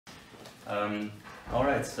All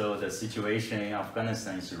right, so the situation in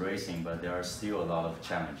Afghanistan is rising, but there are still a lot of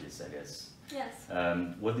challenges, I guess. Yes.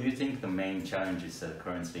 What do you think the main challenges that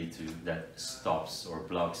currently that stops or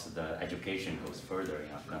blocks the education goes further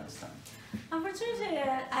in Afghanistan? Unfortunately,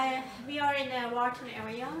 we are in a war-torn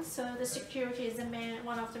area, so the security is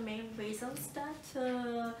one of the main reasons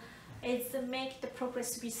that it's make the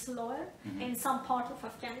progress to be slower in some part of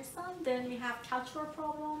Afghanistan. Then we have cultural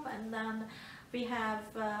problem, and then we have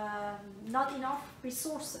not enough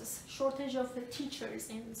resources, shortage of the teachers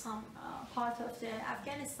in some part of the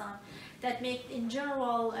Afghanistan that make in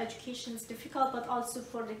general educations difficult, but also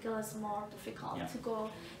for the girls more difficult to go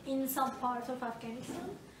in some part of Afghanistan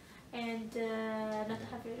and not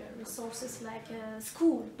have resources like a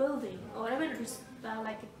school building or even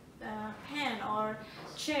like a pen or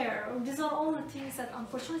chair. These are all the things that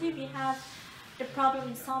unfortunately we have the problem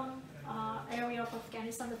in some area of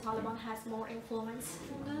Afghanistan. The Taliban has more influence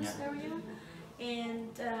in this area,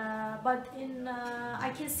 and but in I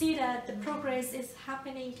can see that the progress is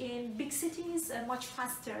happening in big cities much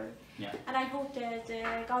faster. And I hope that the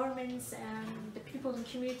governments and the people in the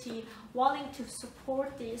community willing to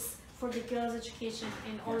support this for the girls' education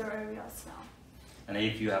in other areas now. And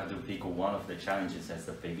if you have to pick one of the challenges as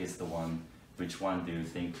the biggest one, which one do you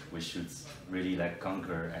think we should really like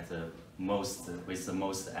conquer at the most, with the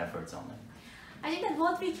most efforts on it? I think that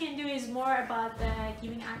what we can do is more about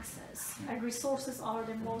giving access, and resources are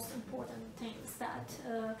the most important things. That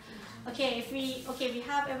if we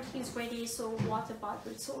have everything's ready, so what about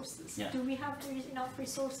resources? Do we have enough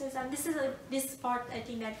resources? And this part I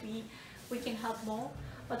think that we can help more.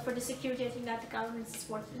 But for the security, I think that the government is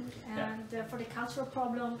working, and for the cultural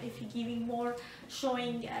problem, if you're giving more,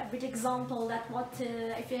 showing with example that what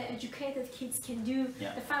if educated kids can do,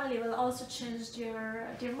 the family will also change their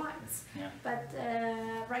minds. But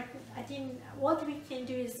right, I think what we can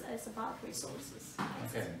do is about resources.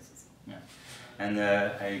 Okay. And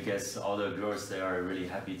I guess all the girls, they are really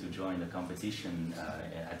happy to join the competition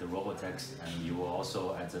at the robotics, and you were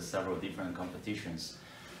also at several different competitions.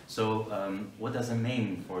 So what does it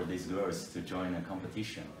mean for these girls to join a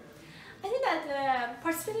competition? I think that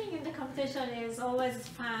participating in the competition is always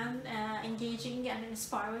fun, engaging and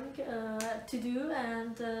inspiring to do,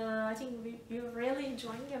 and I think we're really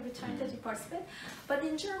enjoying every time that we participate. But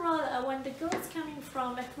in general, when the girls coming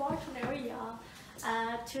from a war-torn area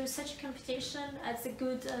to such a competition, it's a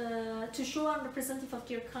good to show a representative of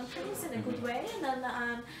their countries in a good way, and then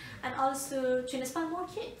and also to inspire more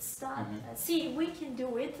kids that see we can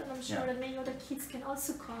do it, and I'm sure that many other kids can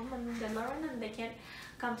also come and they learn and they can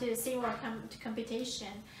come to the same or come to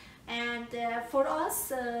competition. And for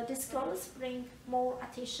us, these girls bring more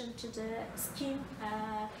attention to the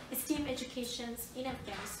STEAM educations in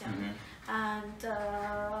Afghanistan,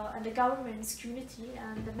 and the government's community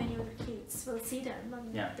and the many other kids will see them,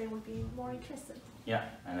 and they will be more interested. Yeah,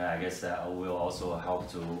 and I guess that will also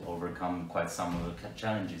help to overcome quite some of the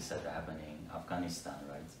challenges that are happening in Afghanistan,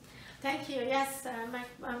 right? Thank you. Yes,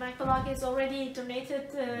 my colleague has already donated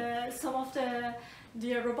some of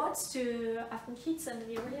the robots to Afghan kids, and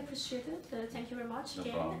we really appreciate it. Thank you very much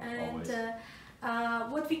again. Problem,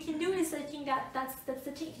 and what we can do is, I think that's the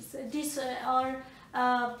thing. These are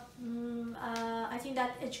I think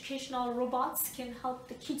that educational robots can help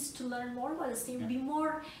the kids to learn more about STEAM, be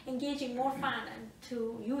more engaging, more fun, and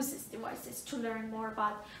to use these devices to learn more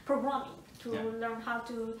about programming, to learn how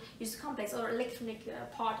to use complex or electronic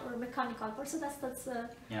part or mechanical part. So that's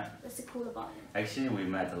the cool about it. Actually, we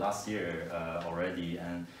met last year already,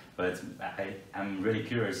 but I'm really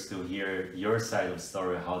curious to hear your side of the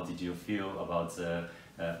story. How did you feel about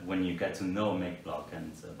when you get to know MakeBlock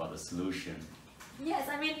and about the solution? Yes,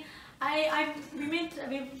 I mean,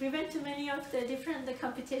 we went to many of the different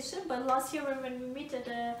competitions, but last year when we met at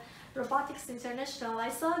the Robotics International, I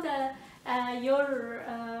saw your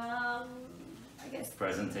I guess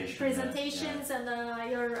presentations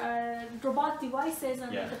and your robot devices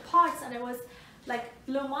and the parts, and I was like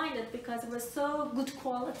blow-minded because it was so good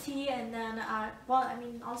quality, and then well, I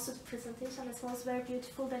mean, also the presentation was very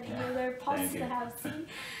beautiful than any other parts that I have seen.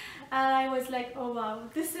 And I was like, oh wow,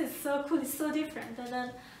 this is so cool, it's so different. And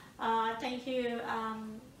then thank you,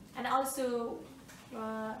 and also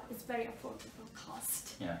it's very affordable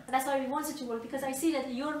cost. And that's why we wanted to work, because I see that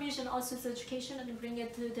your mission also is education, and bring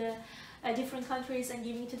it to the different countries and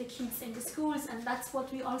giving to the kids in the schools, and that's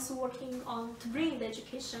what we're also working on, to bring the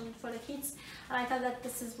education for the kids. And I thought that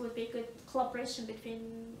this would be a good collaboration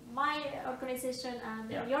between my organization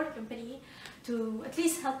and your company, to at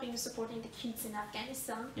least helping supporting the kids in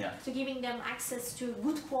Afghanistan, to giving them access to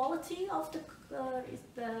good quality of the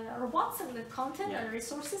robots and the content and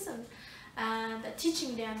resources, and and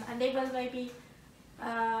teaching them, and they will maybe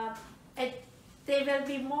they will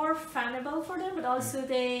be more funable for them, but also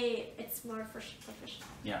it's more professional.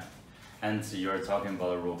 Yeah, and you're talking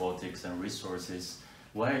about robotics and resources.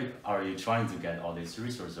 Why are you trying to get all these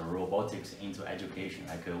resources or robotics into education?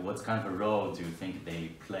 Like, what kind of a role do you think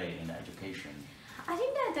they play in education? I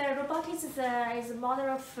think that robotics is a model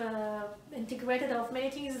of integrated of many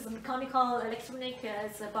things. It's mechanical, electronic,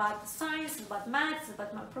 it's about science, it's about maths, it's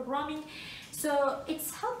about programming. So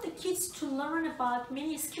it's helped the kids to learn about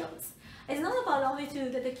many skills. It's not about only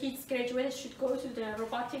that the kids graduated should go to the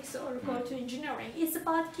robotics or go to engineering. It's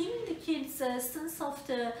about giving the kids a sense of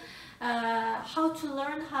the how to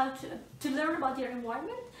learn about their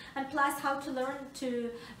environment, and plus how to learn to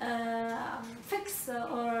fix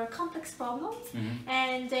or complex problems,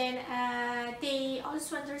 and then they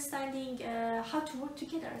also understanding how to work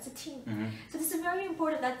together as a team. So this is very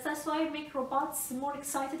important. That's why I make robots more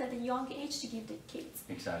excited at a young age to give the kids.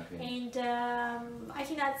 Exactly. And I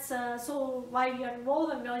think that's so why we are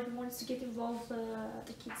involved, and we want to get involved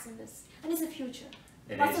the kids in this. And it's the future.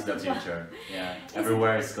 It is the future. Yeah,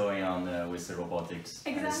 everywhere is going on with the robotics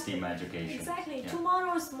and STEAM education. Exactly. Yeah.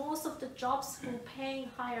 Tomorrow's most of the jobs who paying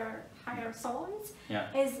higher salaries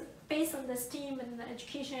is based on the STEAM and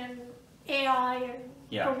education, AI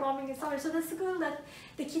and programming and so on. So that's good that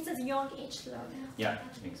the kids at a young age learn. Yeah,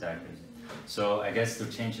 exactly. So I guess to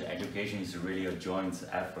change the education is really a joint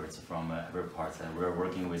effort from every part. We're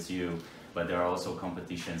working with you, but there are also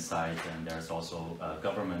competition side, and there's also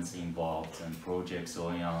governments involved and projects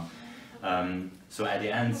going on. So at the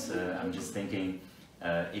end, I'm just thinking,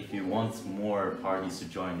 if you want more parties to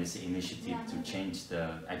join this initiative to change the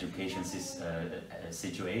education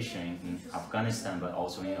situation in Afghanistan, but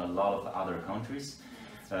also in a lot of other countries,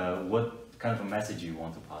 what kind of a message you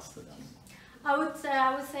want to pass to them? I would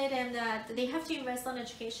say them that they have to invest on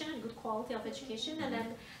education and good quality of education, and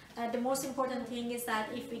then the most important thing is that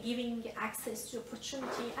if we're giving access to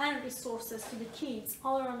opportunity and resources to the kids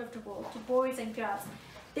all around the world, to boys and girls,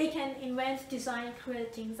 they can invent, design,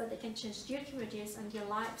 create things that they can change their communities and their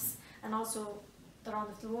lives, and also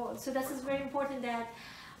around the world. So this is very important that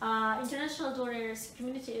international donors,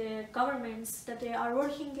 community governments, that they are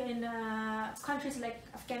working in countries like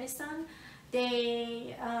Afghanistan.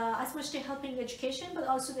 They, as much they're helping education, but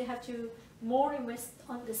also they have to more invest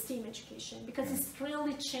on the STEAM education, because it's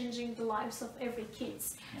really changing the lives of every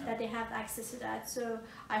kids that they have access to that. So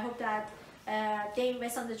I hope that they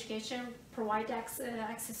invest on the education, provide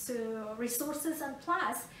access to resources, and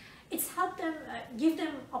plus it's helped them, give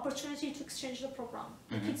them opportunity to exchange the program.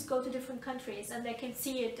 The kids go to different countries and they can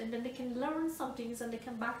see it, and then they can learn some things, and they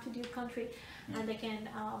come back to their country and they can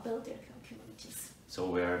build their communities. So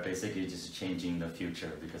we are basically just changing the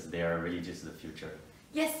future, because they are really just the future.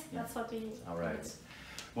 Yes, that's what we need. All right.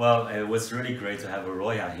 Well, it was really great to have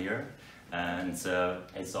Roya here, and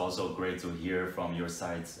it's also great to hear from your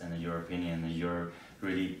sides and your opinion, your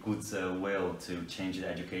really good will to change the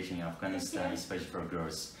education in Afghanistan, especially for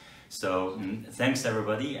girls. So thanks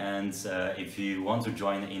everybody, and if you want to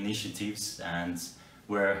join the initiatives, and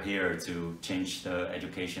we're here to change the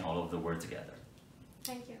education all over the world together.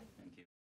 Thank you.